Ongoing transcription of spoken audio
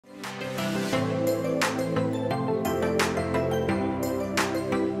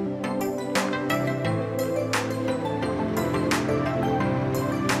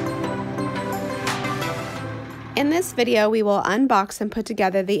In this video, we will unbox and put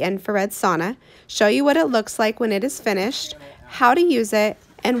together the infrared sauna, show you what it looks like when it is finished, how to use it,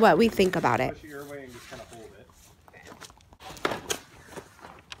 and what we think about it.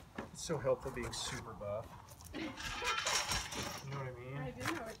 It's so helpful being super buff. You know what I mean? I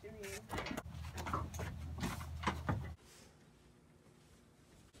do know what you mean.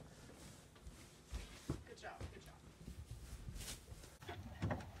 Good job, good job.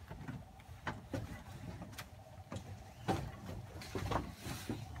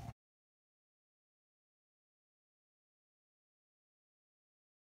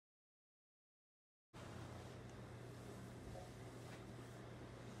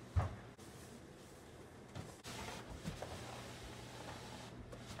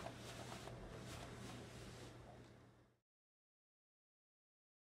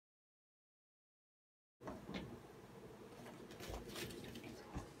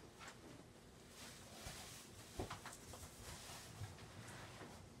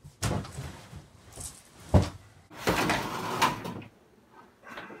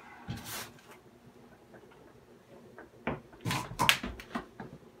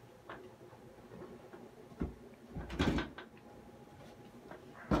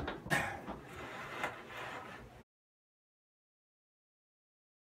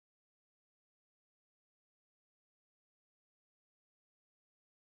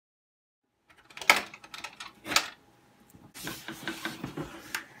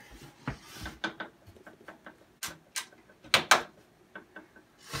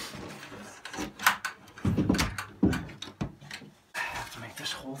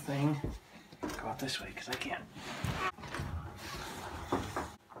 This whole thing go out this way because I can't.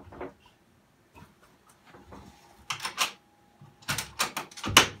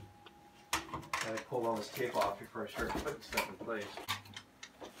 Gotta pull all this tape off before I start putting stuff in place.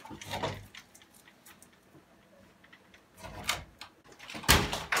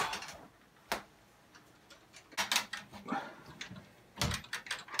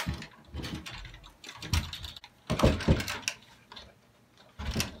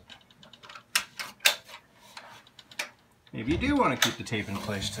 Maybe you do want to keep the tape in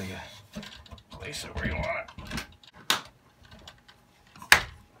place till you place it where you want it.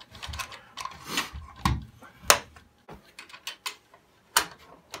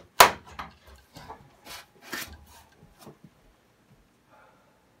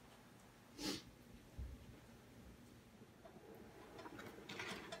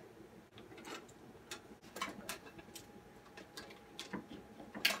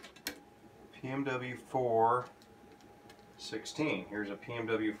 PMW 416. Here's a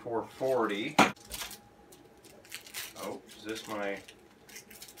PMW 440. Oh, is this my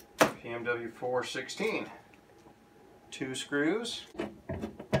PMW 416? 2 screws.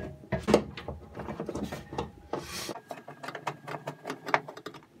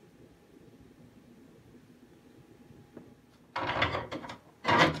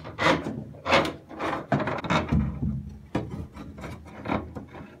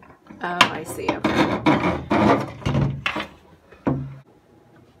 Oh, I see. Okay.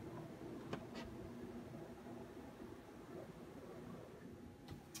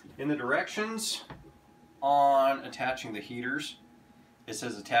 In the directions on attaching the heaters, it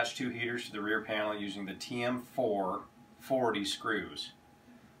says attach 2 heaters to the rear panel using the TM440 screws.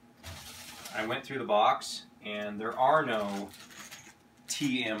 I went through the box and there are no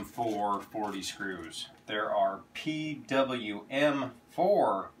TM440 screws. There are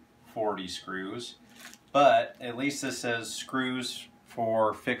PWM440 screws, but at least this says screws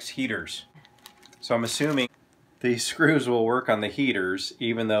for fixed heaters. So I'm assuming these screws will work on the heaters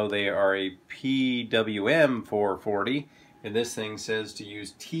even though they are a PWM440, and this thing says to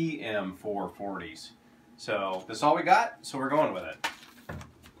use TM440s. So this is all we got, so we're going with it.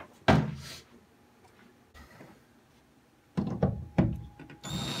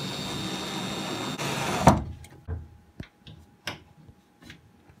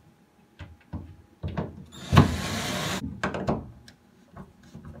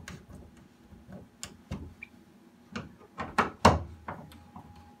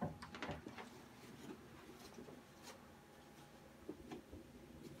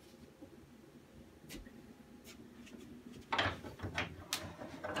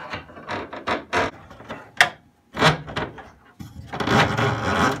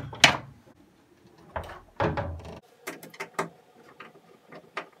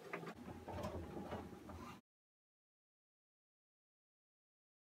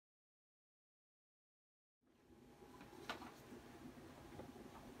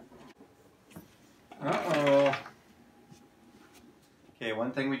 Uh-oh. Okay,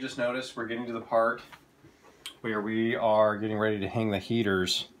 one thing we just noticed, we're getting to the part where we are getting ready to hang the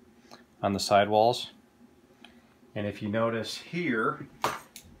heaters on the sidewalls. And if you notice here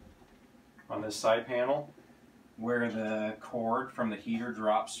on this side panel where the cord from the heater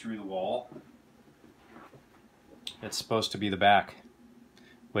drops through the wall, it's supposed to be the back,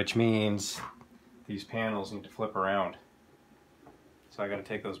 which means these panels need to flip around. So I got to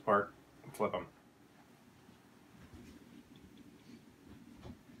take those apart and flip them.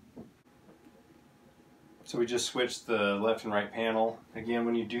 So we just switched the left and right panel. Again,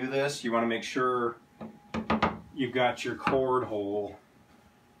 when you do this, you want to make sure you've got your cord hole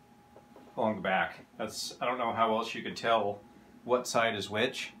along the back. I don't know how else you could tell what side is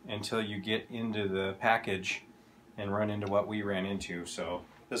which until you get into the package and run into what we ran into. So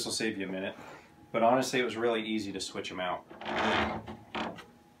this will save you a minute. But honestly, it was really easy to switch them out.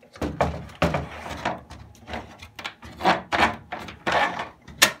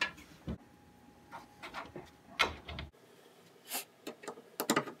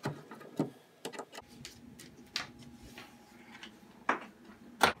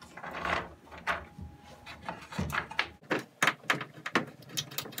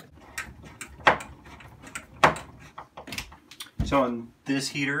 So on this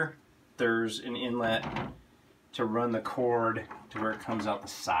heater, there's an inlet to run the cord to where it comes out the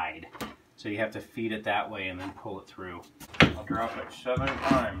side. So you have to feed it that way and then pull it through. I'll drop it 7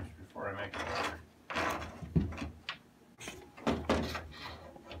 times before I make it work.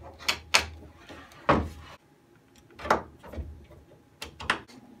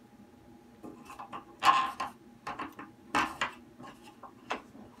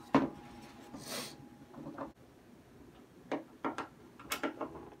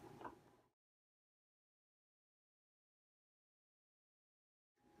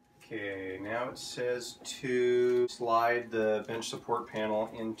 Okay, now it says to slide the bench support panel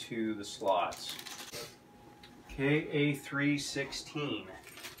into the slots. KA316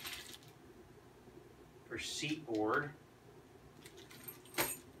 for seat board.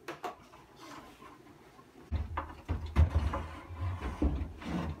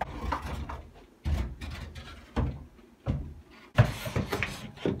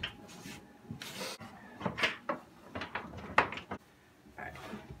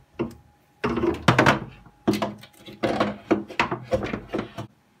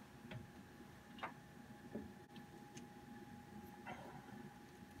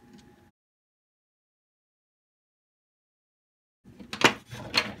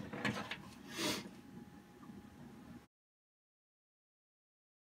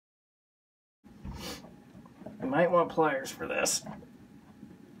 I might want pliers for this.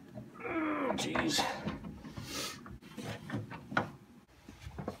 Oh, jeez.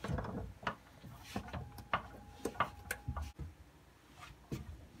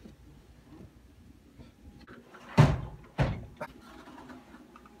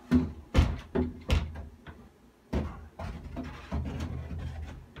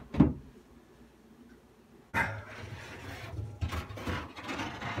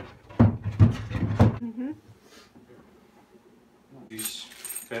 These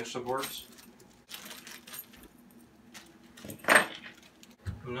bench supports.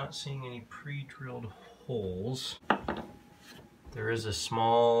 I'm not seeing any pre-drilled holes. There is a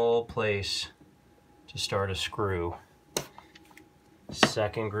small place to start a screw.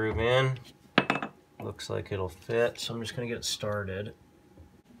 Second groove in. Looks like it'll fit, so I'm just going to get it started.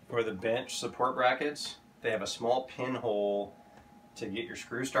 For the bench support brackets, they have a small pinhole to get your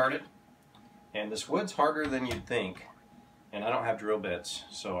screw started. And this wood's harder than you'd think. And I don't have drill bits,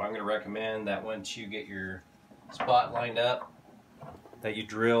 so I'm going to recommend that once you get your spot lined up, that you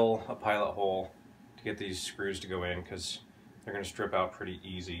drill a pilot hole to get these screws to go in, because they're going to strip out pretty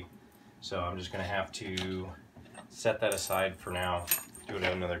easy. So I'm just going to have to set that aside for now, do it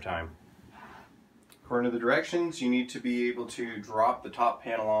at another time. According to the directions, you need to be able to drop the top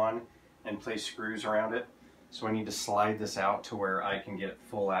panel on and place screws around it. So I need to slide this out to where I can get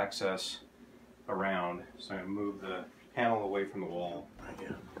full access around. So I'm going to move the panel away from the wall.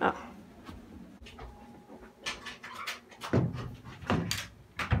 Oh.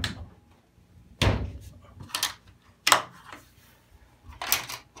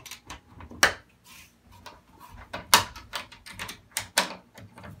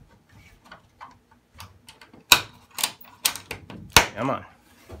 Come on.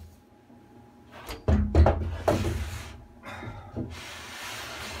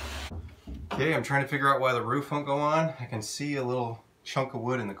 Okay, I'm trying to figure out why the roof won't go on. I can see a little chunk of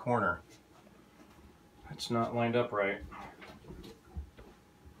wood in the corner. It's not lined up right.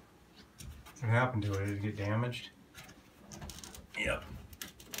 What happened to it? Did it get damaged? Yep.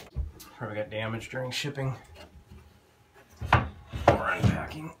 Probably got damaged during shipping.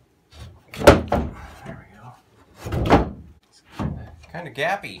 locking. There we go. It's kind of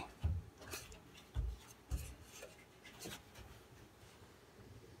gappy.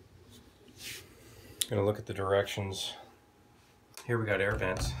 Gonna look at the directions. Here we got air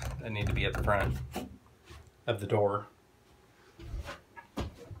vents that need to be at the front of the door.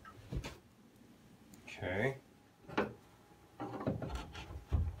 Okay.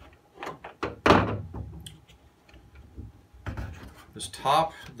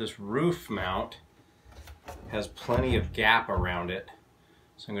 This roof mount has plenty of gap around it,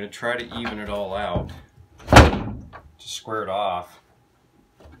 so I'm going to try to even it all out to square it off.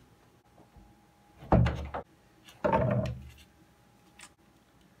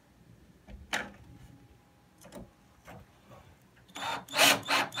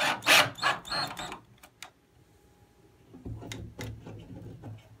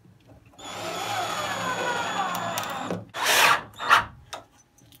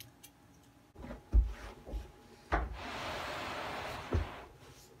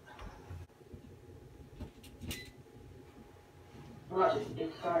 Roger,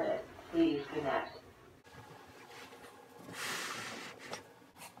 it started. Please connect.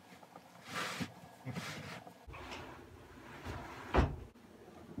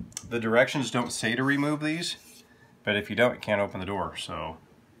 The directions don't say to remove these, but if you don't, you can't open the door. So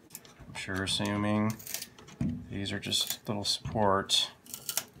I'm sure assuming these are just little supports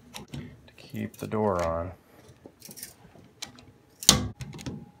to keep the door on.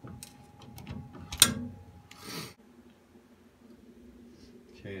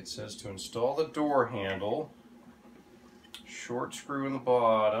 Okay, it says to install the door handle, short screw in the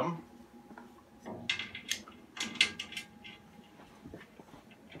bottom.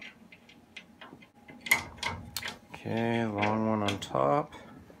 Okay, long one on top.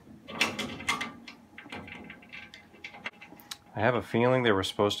 I have a feeling there was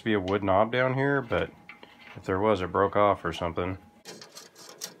supposed to be a wood knob down here, but if there was, it broke off or something.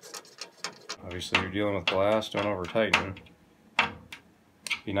 Obviously, you're dealing with glass, don't over tighten.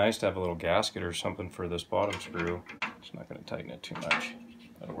 Be nice to have a little gasket or something for this bottom screw. It's not going to tighten it too much.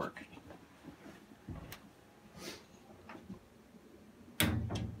 That'll work.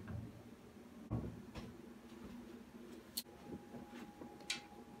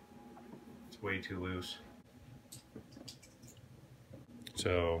 It's way too loose.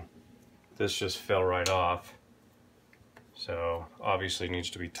 So this just fell right off. So obviously it needs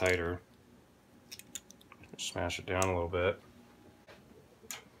to be tighter. Smash it down a little bit.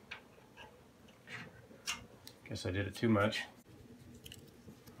 Guess I did it too much.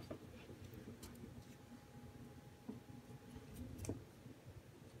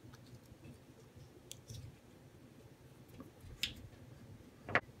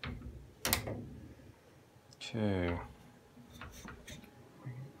 Okay.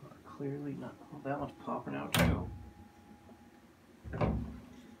 Clearly not. Oh, that one's popping out too.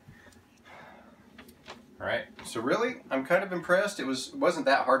 Alright, so really, I'm kind of impressed. It wasn't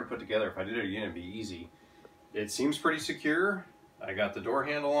that hard to put together. If I did it again, it'd be easy. It seems pretty secure. I got the door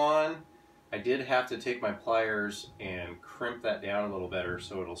handle on. I did have to take my pliers and crimp that down a little better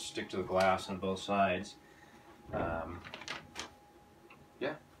so it'll stick to the glass on both sides. Yeah,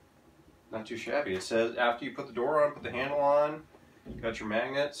 not too shabby. It says after you put the door on, put the handle on, got your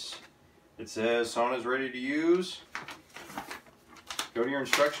magnets. It says sauna's ready to use. Go to your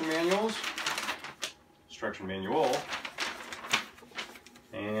instruction manual,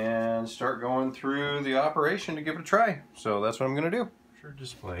 and start going through the operation to give it a try. So that's what I'm going to do. Sure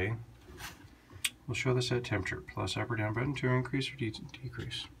display will show the set temperature. Plus up or down button to increase or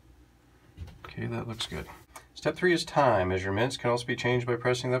decrease. Okay, that looks good. Step 3 is time. Measurements can also be changed by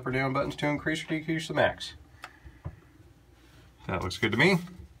pressing the up or down buttons to increase or decrease the max. That looks good to me.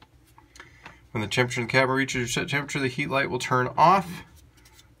 When the temperature in the cabin reaches your set temperature, the heat light will turn off.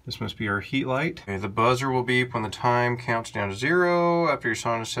 This must be our heat light. Okay, the buzzer will beep when the time counts down to 0. After your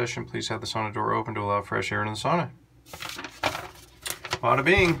sauna session, please have the sauna door open to allow fresh air into the sauna. Bada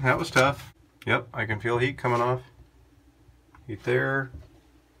bing, that was tough. Yep, I can feel heat coming off. Heat there,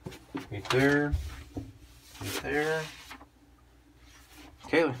 heat there, heat there.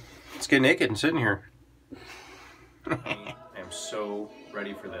 Okay, let's get naked and sit in here. I am so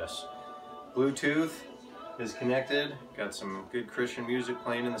ready for this. Bluetooth is connected, got some good Christian music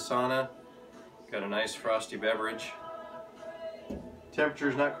playing in the sauna, got a nice frosty beverage.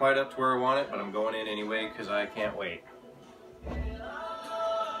 Temperature's not quite up to where I want it, but I'm going in anyway because I can't wait.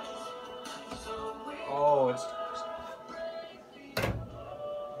 Oh, it's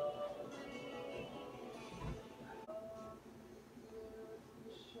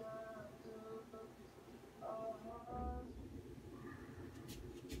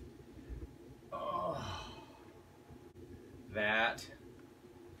That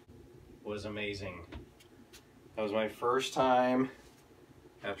was amazing. That was my first time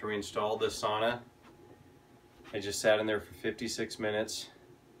after we installed this sauna. I just sat in there for 56 minutes.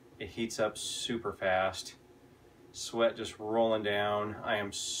 It heats up super fast. Sweat just rolling down. I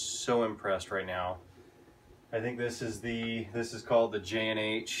am so impressed right now. I think this is called the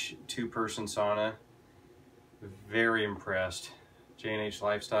JNH 2-person sauna. Very impressed. JNH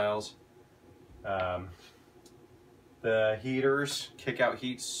Lifestyles. The heaters kick out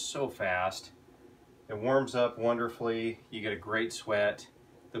heat so fast. It warms up wonderfully. You get a great sweat.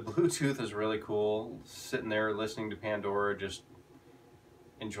 The Bluetooth is really cool. Sitting there listening to Pandora, just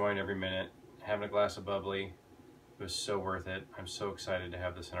enjoying every minute, having a glass of bubbly. It was so worth it. I'm so excited to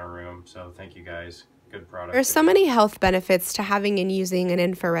have this in our room. So thank you guys. Good product. There are so many health benefits to having and using an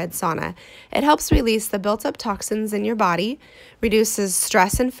infrared sauna. It helps release the built-up toxins in your body, reduces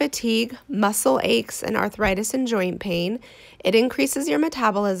stress and fatigue, muscle aches and arthritis and joint pain. It increases your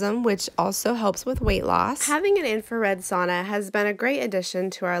metabolism, which also helps with weight loss. Having an infrared sauna has been a great addition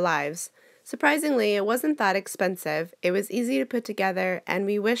to our lives. Surprisingly, it wasn't that expensive. It was easy to put together, and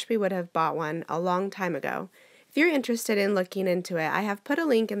we wish we would have bought one a long time ago. If you're interested in looking into it, I have put a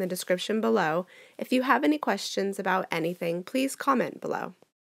link in the description below. If you have any questions about anything, please comment below.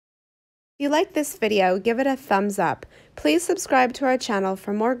 If you like this video, give it a thumbs up. Please subscribe to our channel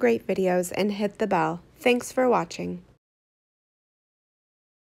for more great videos and hit the bell. Thanks for watching.